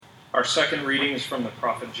Our second reading is from the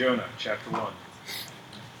prophet Jonah, chapter 1.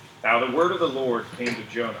 Now the word of the Lord came to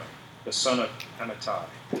Jonah, the son of Amittai,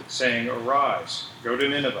 saying, Arise, go to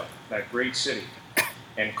Nineveh, that great city,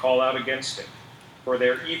 and call out against it, for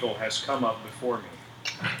their evil has come up before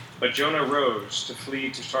me. But Jonah rose to flee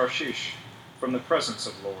to Tarshish from the presence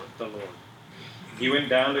of the Lord. He went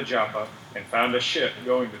down to Joppa and found a ship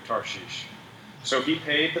going to Tarshish. So he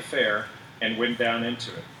paid the fare and went down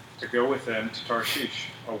into it, to go with them to Tarshish,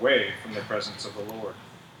 away from the presence of the Lord.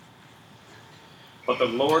 But the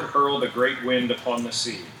Lord hurled a great wind upon the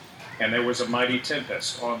sea, and there was a mighty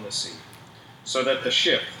tempest on the sea, so that the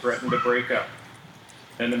ship threatened to break up.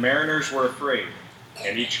 Then the mariners were afraid,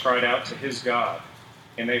 and each cried out to his God,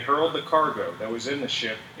 and they hurled the cargo that was in the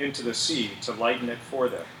ship into the sea to lighten it for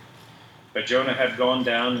them. But Jonah had gone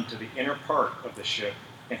down into the inner part of the ship,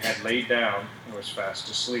 and had laid down and was fast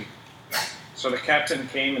asleep. So the captain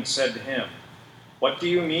came and said to him, What do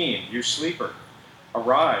you mean, you sleeper?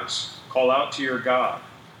 Arise, call out to your God.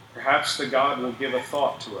 Perhaps the God will give a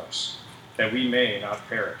thought to us, that we may not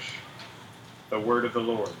perish. The word of the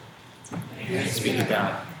Lord. Thanks be to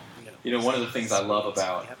God. You know, one of the things I love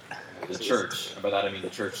about the church, and by that I mean the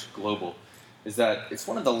church global, is that it's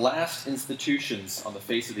one of the last institutions on the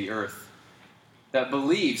face of the earth that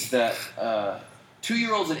believes that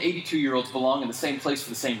 2-year-olds and 82-year-olds belong in the same place for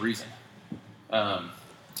the same reason.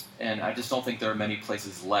 And I just don't think there are many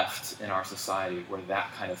places left in our society where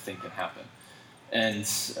that kind of thing can happen. And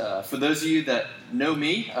for those of you that know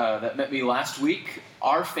me, that met me last week,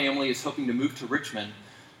 our family is hoping to move to Richmond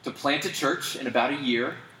to plant a church in about a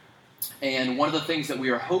year. And one of the things that we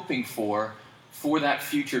are hoping for that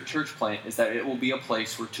future church plant is that it will be a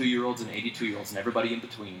place where 2-year-olds and 82-year-olds and everybody in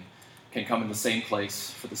between can come in the same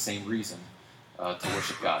place for the same reason, to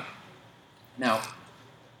worship God. Now,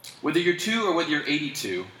 whether you're 2 or whether you're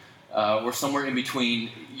 82, or somewhere in between,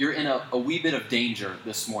 you're in a wee bit of danger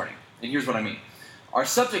this morning. And here's what I mean. Our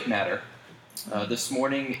subject matter this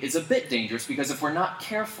morning is a bit dangerous because if we're not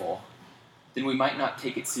careful, then we might not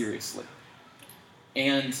take it seriously.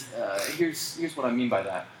 And here's what I mean by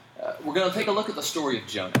that. We're going to take a look at the story of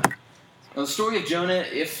Jonah. Now, the story of Jonah,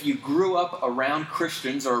 if you grew up around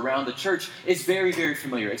Christians or around the church, is very, very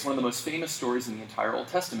familiar. It's one of the most famous stories in the entire Old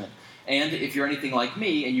Testament. And if you're anything like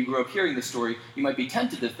me and you grew up hearing the story, you might be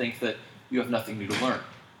tempted to think that you have nothing new to learn.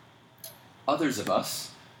 Others of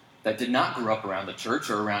us that did not grow up around the church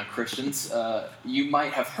or around Christians, you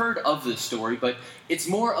might have heard of this story, but it's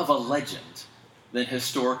more of a legend than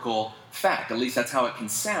historical fact. At least that's how it can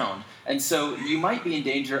sound. And so you might be in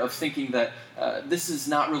danger of thinking that this is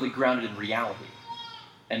not really grounded in reality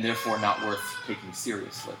and therefore not worth taking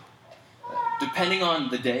seriously. Depending on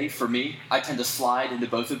the day, for me, I tend to slide into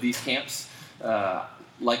both of these camps.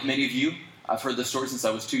 Like many of you, I've heard this story since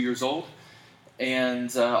I was 2 years old.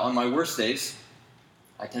 And on my worst days,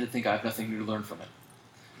 I tend to think I have nothing new to learn from it.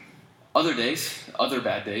 Other days, other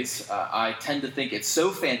bad days, I tend to think it's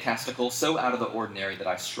so fantastical, so out of the ordinary that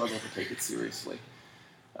I struggle to take it seriously.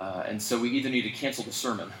 And so we either need to cancel the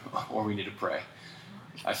sermon or we need to pray.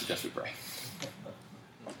 I suggest we pray.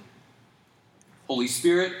 Holy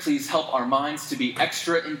Spirit, please help our minds to be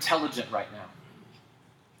extra intelligent right now.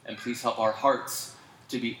 And please help our hearts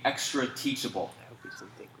to be extra teachable.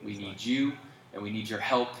 We need you and we need your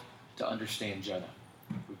help to understand Jonah.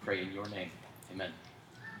 We pray in your name. Amen.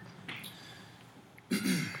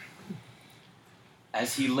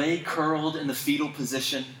 As he lay curled in the fetal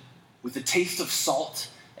position, with the taste of salt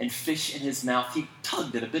and fish in his mouth, he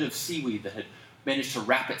tugged at a bit of seaweed that had managed to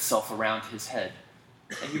wrap itself around his head.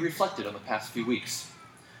 And he reflected on the past few weeks.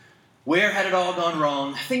 Where had it all gone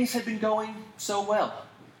wrong? Things had been going so well.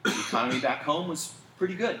 The economy back home was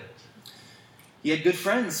pretty good. He had good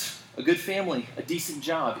friends, a good family, a decent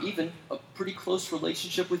job, even a pretty close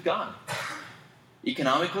relationship with God.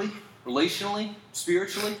 Economically, relationally,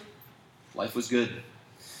 spiritually, life was good.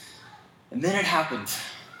 And then it happened.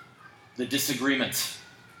 The disagreement.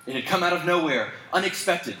 It had come out of nowhere,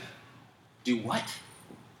 unexpected. Do what?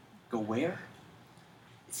 Go where?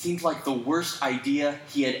 It seemed like the worst idea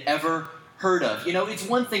he had ever heard of. You know, it's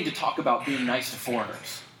one thing to talk about being nice to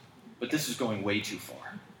foreigners, but this was going way too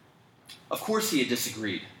far. Of course he had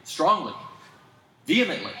disagreed, strongly,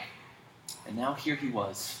 vehemently. And now here he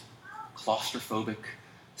was, claustrophobic,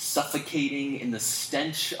 suffocating in the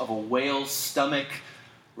stench of a whale's stomach,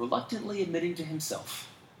 reluctantly admitting to himself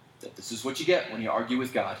that this is what you get when you argue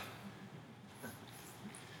with God.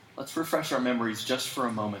 Let's refresh our memories just for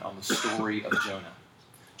a moment on the story of Jonah.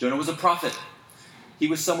 Jonah was a prophet. He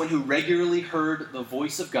was someone who regularly heard the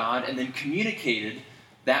voice of God and then communicated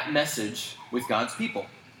that message with God's people.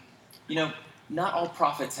 You know, not all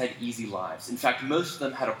prophets had easy lives. In fact, most of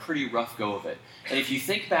them had a pretty rough go of it. And if you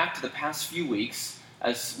think back to the past few weeks,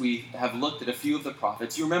 as we have looked at a few of the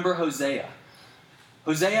prophets, you remember Hosea.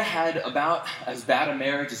 Hosea had about as bad a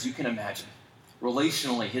marriage as you can imagine.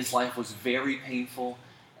 Relationally, his life was very painful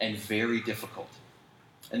and very difficult.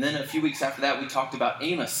 And then a few weeks after that, we talked about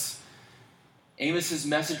Amos. Amos's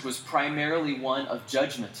message was primarily one of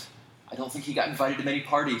judgment. I don't think he got invited to many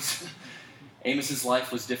parties. Amos's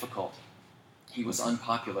life was difficult. He was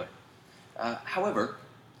unpopular. However,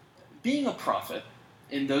 being a prophet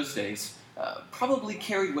in those days probably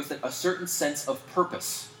carried with it a certain sense of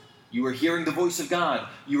purpose. You were hearing the voice of God.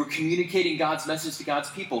 You were communicating God's message to God's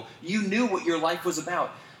people. You knew what your life was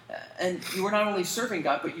about. And you were not only serving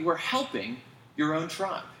God, but you were helping your own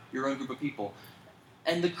tribe, your own group of people.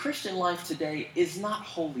 And the Christian life today is not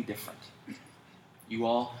wholly different. You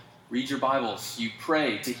all read your Bibles. You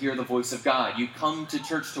pray to hear the voice of God. You come to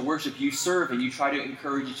church to worship. You serve and you try to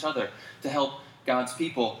encourage each other to help God's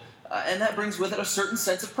people. And that brings with it a certain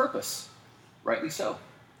sense of purpose. Rightly so.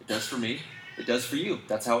 It does for me. It does for you.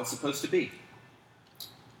 That's how it's supposed to be.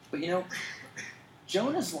 But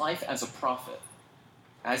Jonah's life as a prophet,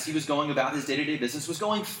 as he was going about his day-to-day business, was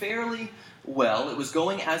going fairly well. It was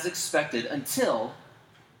going as expected until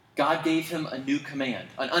God gave him a new command,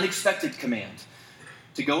 an unexpected command,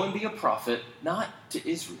 to go and be a prophet, not to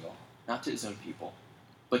Israel, not to his own people,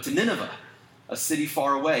 but to Nineveh, a city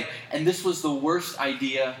far away. And this was the worst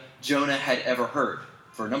idea Jonah had ever heard,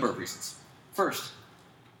 for a number of reasons. First,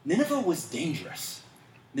 Nineveh was dangerous.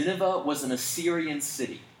 Nineveh was an Assyrian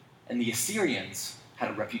city, and the Assyrians had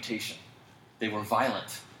a reputation. They were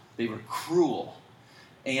violent, they were cruel,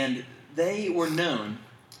 and they were known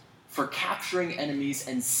for capturing enemies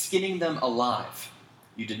and skinning them alive.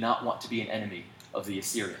 You did not want to be an enemy of the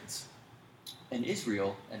Assyrians. And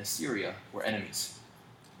Israel and Assyria were enemies.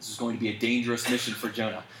 This was going to be a dangerous mission for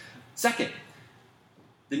Jonah. Second,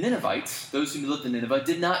 the Ninevites, those who lived in Nineveh,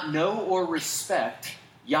 did not know or respect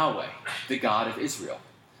Yahweh, the God of Israel.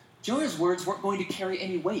 Jonah's words weren't going to carry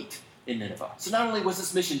any weight in Nineveh. So not only was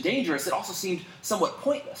this mission dangerous, it also seemed somewhat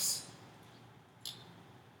pointless.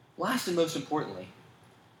 Last and most importantly,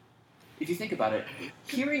 if you think about it,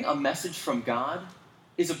 hearing a message from God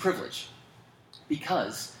is a privilege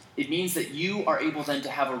because it means that you are able then to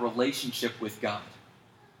have a relationship with God.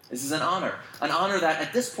 This is an honor that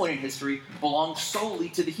at this point in history belonged solely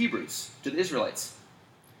to the Hebrews, to the Israelites.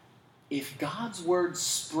 If God's word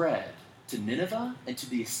spread to Nineveh and to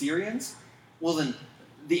the Assyrians, well then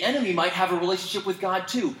the enemy might have a relationship with God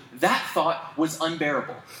too. That thought was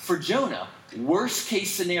unbearable. For Jonah, worst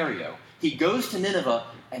case scenario, he goes to Nineveh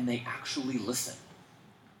and they actually listen.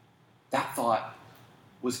 That thought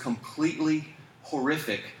was completely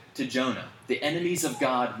horrific to Jonah. The enemies of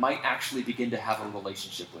God might actually begin to have a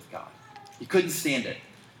relationship with God. He couldn't stand it.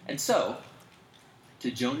 And so,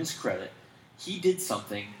 to Jonah's credit, he did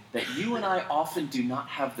something that you and I often do not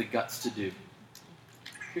have the guts to do.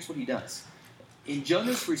 Here's what he does. In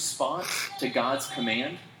Jonah's response to God's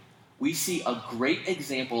command, we see a great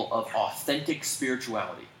example of authentic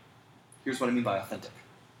spirituality. Here's what I mean by authentic.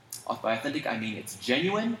 By authentic, I mean it's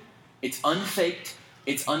genuine, it's unfaked,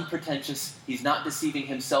 it's unpretentious. He's not deceiving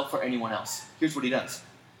himself or anyone else. Here's what he does.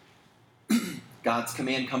 God's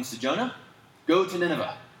command comes to Jonah, go to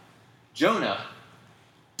Nineveh. Jonah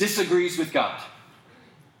disagrees with God.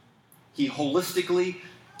 He holistically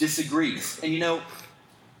disagrees. And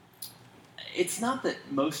it's not that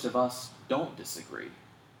most of us don't disagree.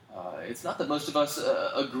 It's not that most of us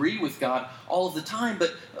agree with God all of the time,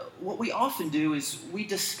 but what we often do is we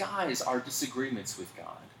disguise our disagreements with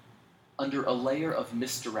God under a layer of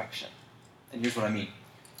misdirection. And here's what I mean.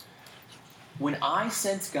 When I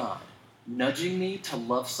sense God nudging me to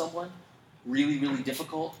love someone really, really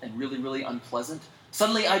difficult and really, really unpleasant,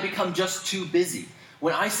 suddenly I become just too busy.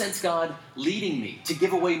 When I sense God leading me to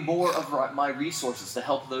give away more of my resources to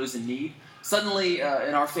help those in need, suddenly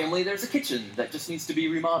in our family there's a kitchen that just needs to be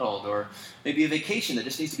remodeled, or maybe a vacation that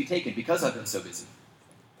just needs to be taken because I've been so busy.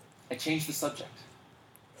 I change the subject.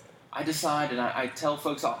 I decide and I tell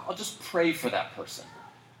folks I'll just pray for that person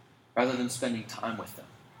rather than spending time with them.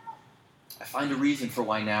 I find a reason for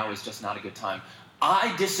why now is just not a good time.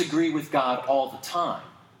 I disagree with God all the time.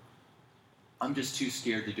 I'm just too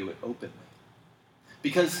scared to do it openly.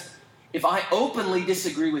 Because if I openly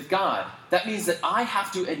disagree with God, that means that I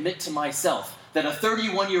have to admit to myself that a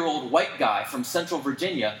 31-year-old white guy from Central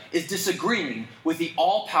Virginia is disagreeing with the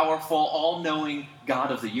all-powerful, all-knowing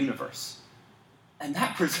God of the universe. And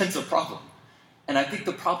that presents a problem. And I think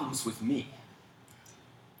the problem's with me.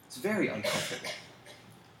 It's very uncomfortable.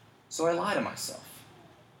 So I lie to myself,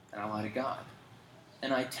 and I lie to God.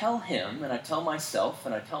 and I tell him, and I tell myself,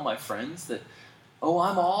 and I tell my friends that, oh,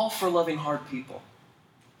 I'm all for loving hard people.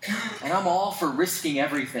 And I'm all for risking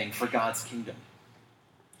everything for God's kingdom.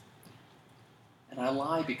 And I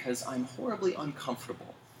lie because I'm horribly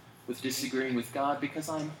uncomfortable with disagreeing with God, because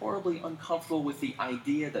I'm horribly uncomfortable with the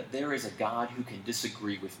idea that there is a God who can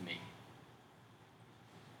disagree with me.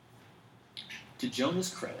 To Jonah's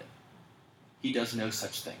credit, he does no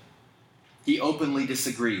such thing. He openly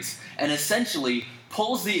disagrees and essentially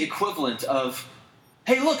pulls the equivalent of,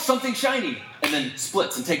 hey, look, something shiny, and then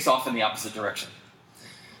splits and takes off in the opposite direction.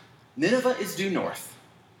 Nineveh is due north,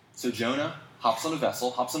 so Jonah hops on a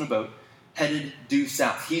vessel, hops on a boat, headed due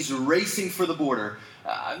south. He's racing for the border.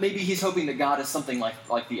 Maybe he's hoping that God is something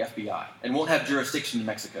like the FBI and won't have jurisdiction in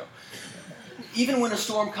Mexico. Even when a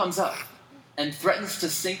storm comes up and threatens to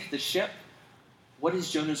sink the ship, what is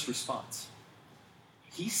Jonah's response?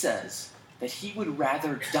 He says that he would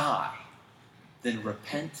rather die than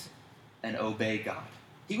repent and obey God.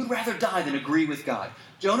 He would rather die than agree with God.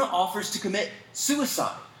 Jonah offers to commit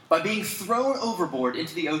suicide by being thrown overboard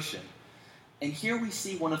into the ocean. And here we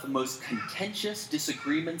see one of the most contentious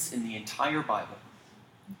disagreements in the entire Bible.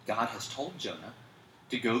 God has told Jonah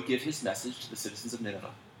to go give his message to the citizens of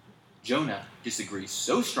Nineveh. Jonah disagrees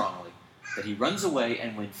so strongly that he runs away,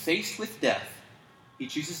 and when faced with death, he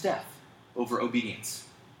chooses death over obedience.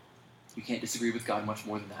 You can't disagree with God much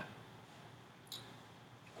more than that.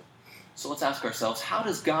 So let's ask ourselves, how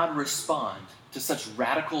does God respond to such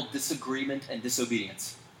radical disagreement and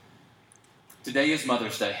disobedience? Today is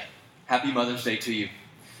Mother's Day. Happy Mother's Day to you.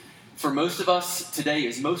 For most of us, today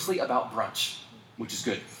is mostly about brunch, which is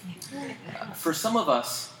good. For some of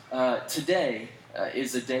us, today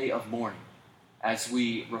is a day of mourning as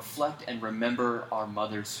we reflect and remember our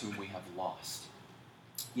mothers whom we have lost.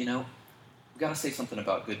 You know, we've got to say something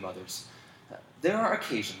about good mothers. There are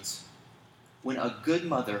occasions when a good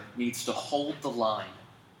mother needs to hold the line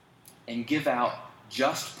and give out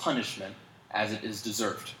just punishment as it is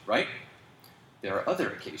deserved, right? There are other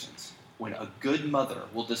occasions when a good mother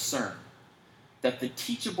will discern that the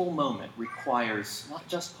teachable moment requires not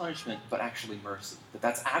just punishment, but actually mercy.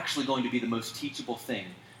 That's actually going to be the most teachable thing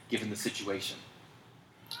given the situation.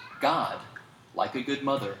 God, like a good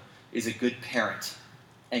mother, is a good parent.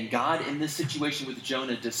 And God, in this situation with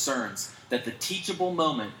Jonah, discerns that the teachable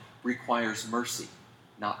moment requires mercy,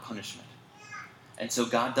 not punishment. And so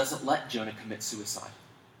God doesn't let Jonah commit suicide.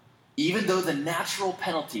 Even though the natural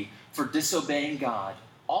penalty for disobeying God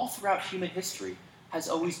all throughout human history has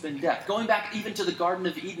always been death. Going back even to the Garden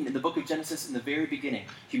of Eden in the book of Genesis in the very beginning,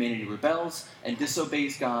 humanity rebels and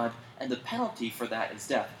disobeys God, and the penalty for that is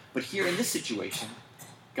death. But here in this situation,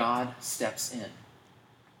 God steps in.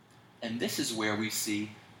 And this is where we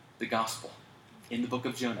see the gospel in the book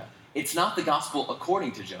of Jonah. It's not the gospel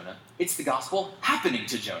according to Jonah, it's the gospel happening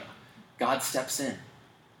to Jonah. God steps in.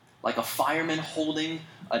 Like a fireman holding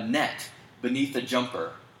a net beneath a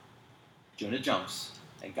jumper, Jonah jumps,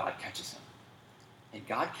 and God catches him. And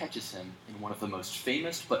God catches him in one of the most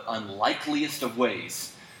famous but unlikeliest of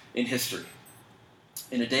ways in history.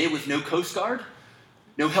 In a day with no Coast Guard,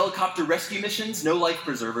 no helicopter rescue missions, no life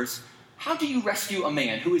preservers, how do you rescue a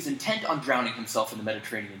man who is intent on drowning himself in the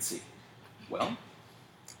Mediterranean Sea? Well,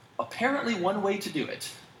 apparently one way to do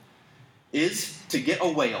it is to get a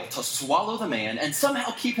whale to swallow the man and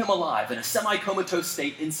somehow keep him alive in a semi-comatose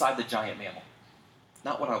state inside the giant mammal.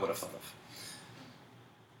 Not what I would have thought of.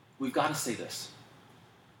 We've got to say this.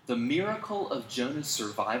 The miracle of Jonah's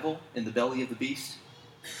survival in the belly of the beast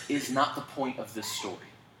is not the point of this story.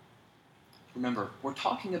 Remember, we're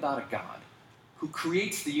talking about a God who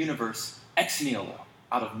creates the universe ex nihilo,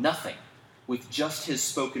 out of nothing, with just his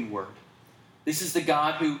spoken word. This is the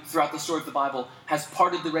God who, throughout the story of the Bible, has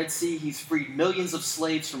parted the Red Sea. He's freed millions of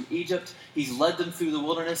slaves from Egypt. He's led them through the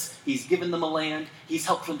wilderness. He's given them a land. He's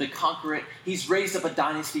helped them to conquer it. He's raised up a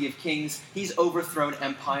dynasty of kings. He's overthrown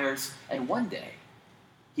empires. And one day,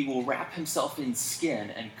 he will wrap himself in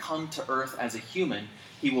skin and come to earth as a human.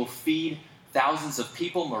 He will feed thousands of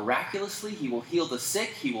people miraculously. He will heal the sick.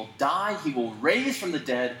 He will die. He will raise from the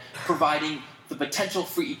dead, providing the potential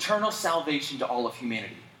for eternal salvation to all of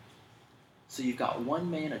humanity. So you've got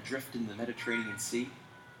one man adrift in the Mediterranean Sea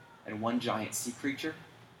and one giant sea creature.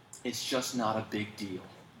 It's just not a big deal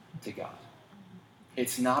to God.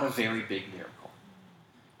 It's not a very big miracle.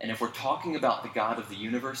 And if we're talking about the God of the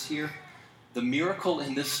universe here, the miracle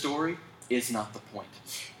in this story is not the point.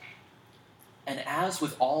 And as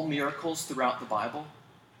with all miracles throughout the Bible,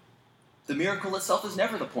 the miracle itself is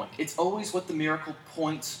never the point. It's always what the miracle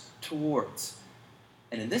points towards.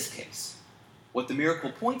 And in this case, what the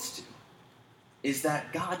miracle points to is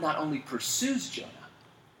that God not only pursues Jonah,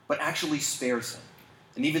 but actually spares him.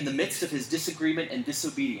 And even in the midst of his disagreement and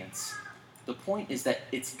disobedience, the point is that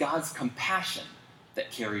it's God's compassion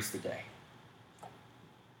that carries the day.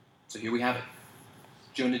 So here we have it.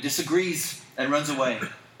 Jonah disagrees and runs away.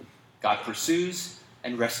 God pursues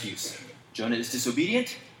and rescues. Jonah is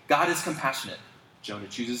disobedient. God is compassionate. Jonah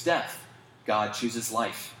chooses death. God chooses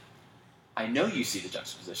life. I know you see the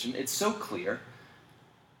juxtaposition. It's so clear.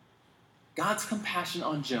 God's compassion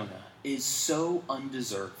on Jonah is so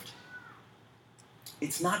undeserved.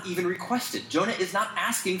 It's not even requested. Jonah is not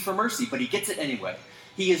asking for mercy, but he gets it anyway.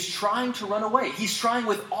 He is trying to run away. He's trying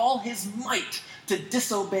with all his might to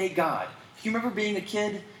disobey God. Do you remember being a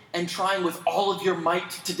kid and trying with all of your might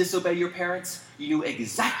to disobey your parents? You knew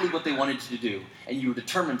exactly what they wanted you to do, and you were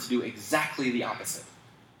determined to do exactly the opposite.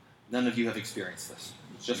 None of you have experienced this.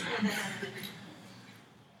 It's just me.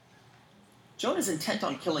 Jonah's intent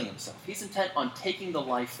on killing himself. He's intent on taking the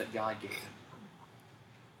life that God gave him.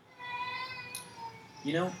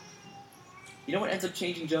 You know what ends up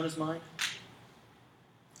changing Jonah's mind?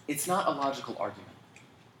 It's not a logical argument.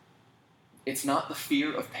 It's not the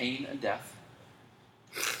fear of pain and death.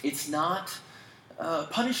 It's not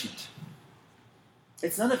punishment.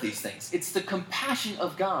 It's none of these things. It's the compassion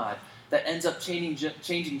of God that ends up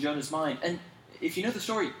changing Jonah's mind. And if you know the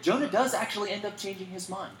story, Jonah does actually end up changing his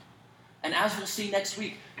mind. And as we'll see next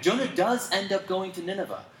week, Jonah does end up going to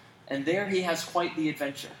Nineveh. And there he has quite the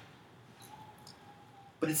adventure.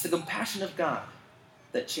 But it's the compassion of God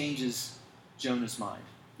that changes Jonah's mind.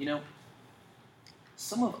 You know,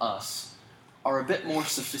 some of us are a bit more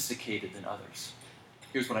sophisticated than others.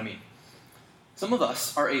 Here's what I mean. Some of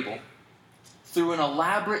us are able, through an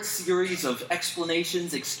elaborate series of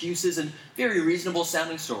explanations, excuses, and very reasonable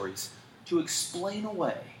sounding stories, to explain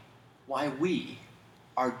away why we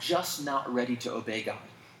are just not ready to obey God.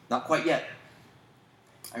 Not quite yet.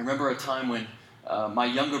 I remember a time when my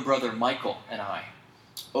younger brother Michael and I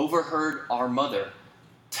overheard our mother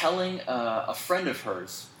telling a friend of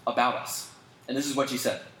hers about us. And this is what she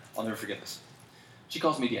said. I'll never forget this. She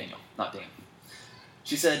calls me Daniel, not Dan.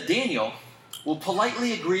 She said, Daniel will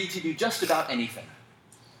politely agree to do just about anything,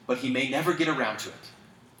 but he may never get around to it.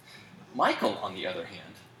 Michael, on the other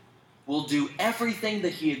hand, will do everything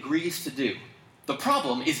that he agrees to do. The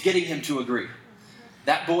problem is getting him to agree.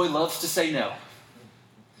 That boy loves to say no.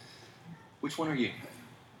 Which one are you?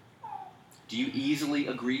 Do you easily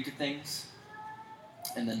agree to things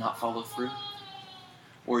and then not follow through?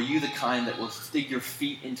 Or are you the kind that will dig your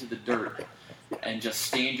feet into the dirt and just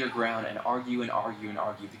stand your ground and argue and argue and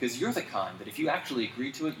argue? Because you're the kind that if you actually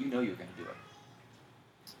agree to it, you know you're going to do it.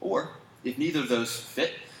 Or, if neither of those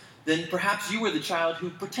fit, then perhaps you were the child who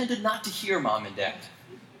pretended not to hear mom and dad,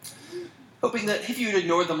 hoping that if you'd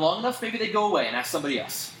ignored them long enough, maybe they'd go away and ask somebody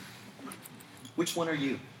else. Which one are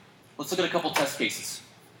you? Let's look at a couple test cases.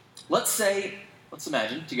 Let's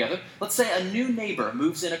imagine together, let's say a new neighbor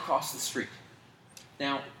moves in across the street.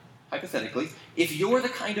 Now, hypothetically, if you're the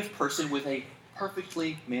kind of person with a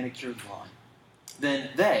perfectly manicured lawn, then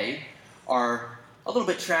they are a little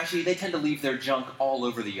bit trashy. They tend to leave their junk all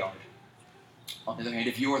over the yard. On the other hand,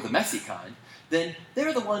 if you're the messy kind, then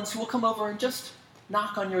they're the ones who will come over and just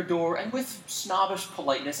knock on your door and with snobbish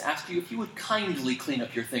politeness ask you if you would kindly clean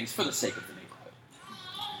up your things for the sake of the neighborhood.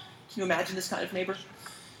 Can you imagine this kind of neighbor?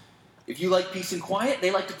 If you like peace and quiet, they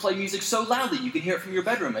like to play music so loudly you can hear it from your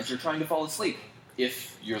bedroom as you're trying to fall asleep.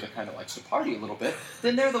 If you're the kind that likes to party a little bit,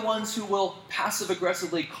 then they're the ones who will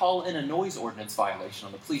passive-aggressively call in a noise ordinance violation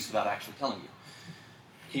on the police without actually telling you.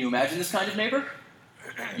 Can you imagine this kind of neighbor?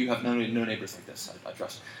 You have no neighbors like this, I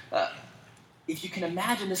trust. If you can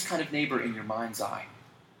imagine this kind of neighbor in your mind's eye,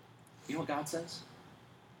 you know what God says?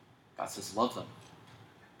 God says, love them.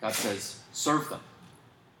 God says, serve them.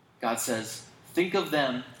 God says, think of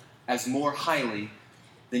them as more highly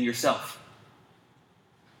than yourself.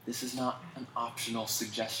 This is not an optional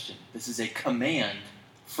suggestion. This is a command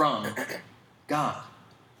from God.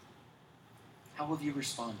 How have you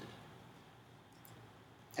responded?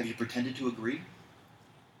 Have you pretended to agree?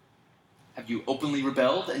 Have you openly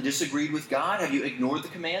rebelled and disagreed with God? Have you ignored the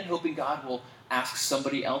command, hoping God will ask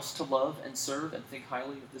somebody else to love and serve and think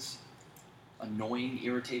highly of this annoying,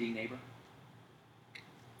 irritating neighbor?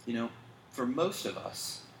 You know, for most of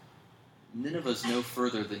us, Nineveh's no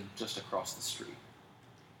further than just across the street.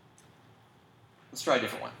 Let's try a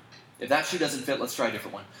different one. If that shoe doesn't fit, let's try a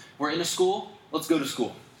different one. We're in a school, let's go to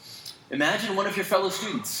school. Imagine one of your fellow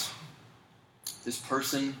students. This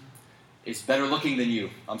person is better looking than you.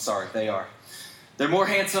 I'm sorry, they are. They're more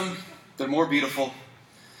handsome, they're more beautiful.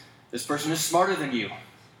 This person is smarter than you.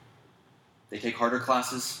 They take harder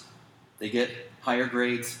classes, they get higher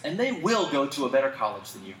grades, and they will go to a better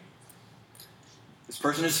college than you. This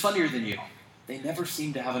person is funnier than you. They never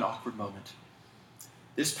seem to have an awkward moment.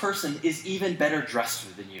 This person is even better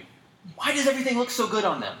dressed than you. Why does everything look so good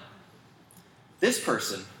on them? This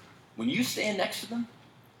person, when you stand next to them,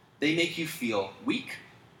 they make you feel weak,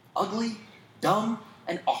 ugly, dumb,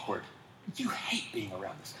 and awkward. You hate being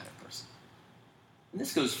around this kind of person. And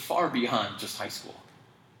this goes far beyond just high school.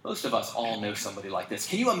 Most of us all know somebody like this.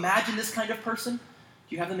 Can you imagine this kind of person?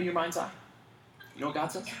 Do you have them in your mind's eye? You know what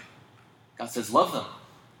God says? God says, love them.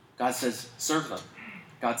 God says, serve them.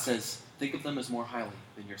 God says, think of them as more highly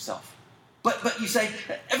than yourself. But you say,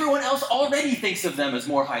 everyone else already thinks of them as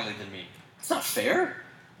more highly than me. It's not fair.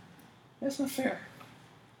 That's not fair.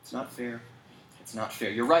 It's not fair. It's not fair.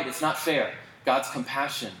 You're right, it's not fair. God's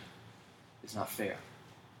compassion is not fair.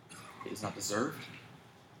 It is not deserved.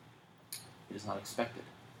 It is not expected.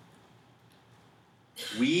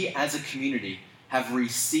 We as a community have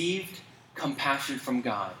received compassion from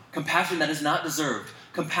God. Compassion that is not deserved.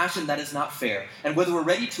 Compassion that is not fair. And whether we're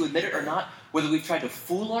ready to admit it or not, whether we've tried to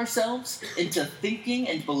fool ourselves into thinking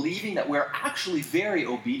and believing that we're actually very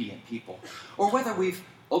obedient people, or whether we've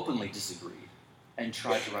openly disagreed and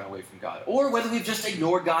tried to run away from God, or whether we've just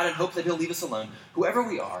ignored God and hoped that He'll leave us alone, whoever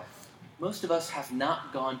we are, most of us have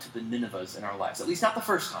not gone to the Ninevehs in our lives, at least not the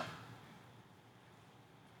first time.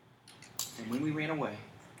 And when we ran away,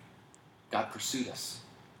 God pursued us.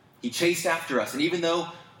 He chased after us. And even though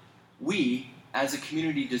we, as a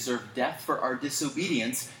community, deserve death for our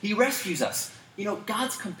disobedience, He rescues us. You know,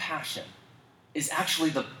 God's compassion is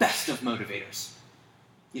actually the best of motivators.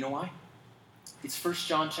 You know why? It's 1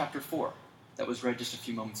 John chapter 4 that was read just a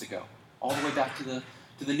few moments ago, all the way back to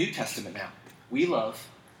the New Testament now. We love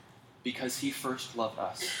because He first loved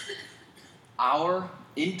us. Our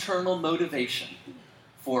internal motivation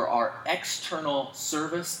for our external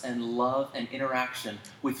service and love and interaction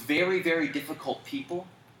with very, very difficult people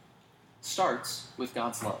starts with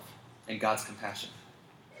God's love and God's compassion.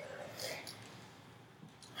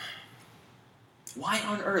 Why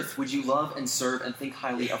on earth would you love and serve and think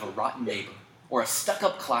highly of a rotten neighbor or a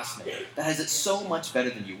stuck-up classmate that has it so much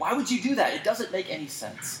better than you? Why would you do that? It doesn't make any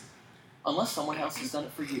sense. Unless someone else has done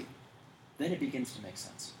it for you. Then it begins to make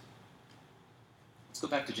sense. Let's go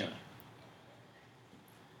back to Jonah.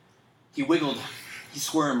 He wiggled, he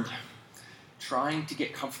squirmed, trying to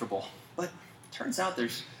get comfortable. But it turns out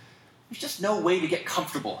there's just no way to get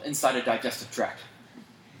comfortable inside a digestive tract.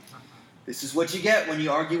 This is what you get when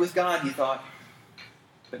you argue with God, he thought.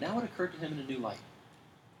 But now it occurred to him in a new light.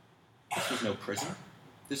 This was no prison.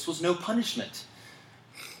 This was no punishment.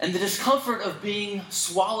 And the discomfort of being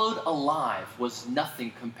swallowed alive was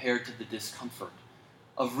nothing compared to the discomfort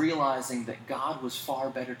of realizing that God was far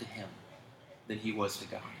better to him than he was to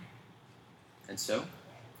God. And so,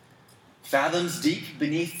 fathoms deep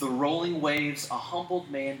beneath the rolling waves, a humbled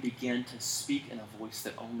man began to speak in a voice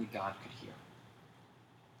that only God could hear.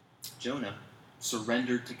 Jonah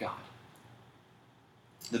surrendered to God.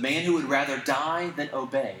 The man who would rather die than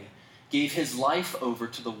obey gave his life over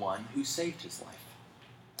to the one who saved his life.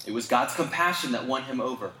 It was God's compassion that won him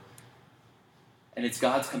over. And it's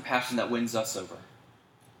God's compassion that wins us over.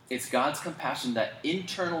 It's God's compassion that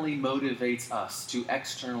internally motivates us to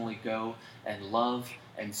externally go and love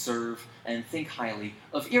and serve and think highly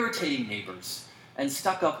of irritating neighbors and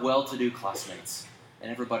stuck-up, well-to-do classmates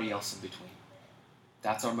and everybody else in between.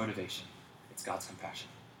 That's our motivation. It's God's compassion.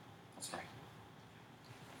 Let's pray.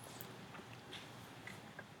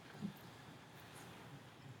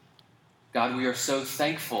 God, we are so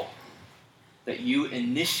thankful that you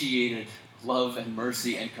initiated love and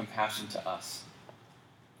mercy and compassion to us.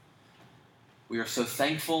 We are so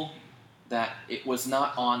thankful that it was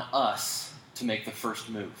not on us to make the first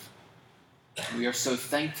move. We are so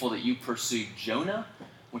thankful that you pursued Jonah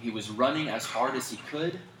when he was running as hard as he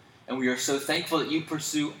could, and we are so thankful that you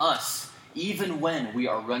pursue us even when we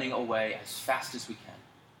are running away as fast as we can.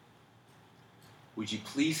 Would you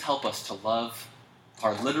please help us to love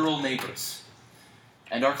our literal neighbors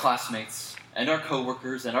and our classmates and our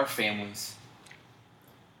coworkers and our families,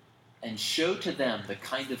 and show to them the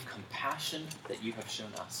kind of compassion that you have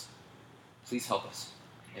shown us. Please help us.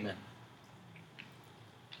 Amen.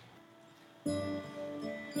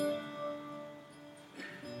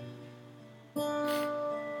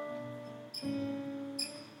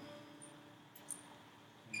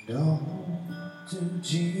 All to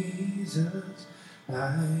Jesus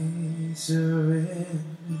I surrender,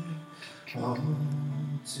 all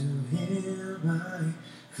to Him I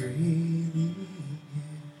freely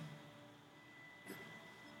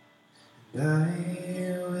give. I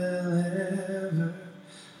will ever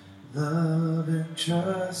love and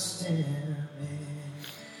trust Him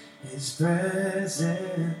in His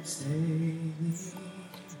presence daily.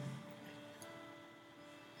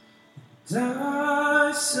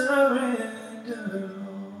 I surrender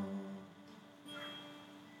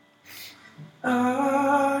all.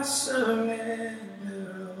 I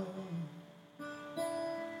surrender all.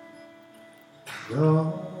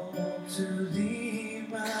 All to thee,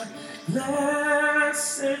 my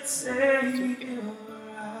blessed Savior,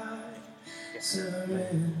 I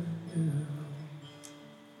surrender.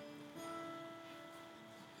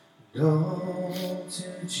 All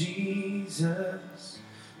to Jesus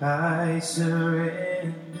I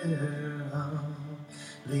surrender,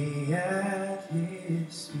 humbly at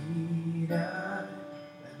His feet I bow.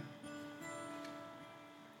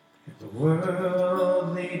 The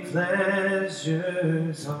worldly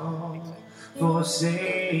pleasures all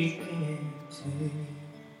forsaken,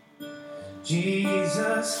 take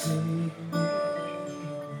Jesus, take me,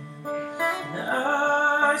 and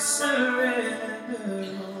I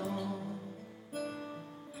surrender all,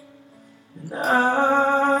 and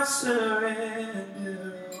I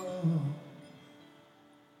surrender all,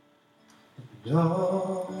 and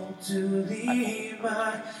all to thee,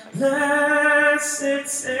 my blessed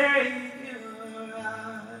Savior,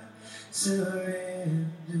 I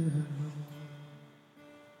surrender.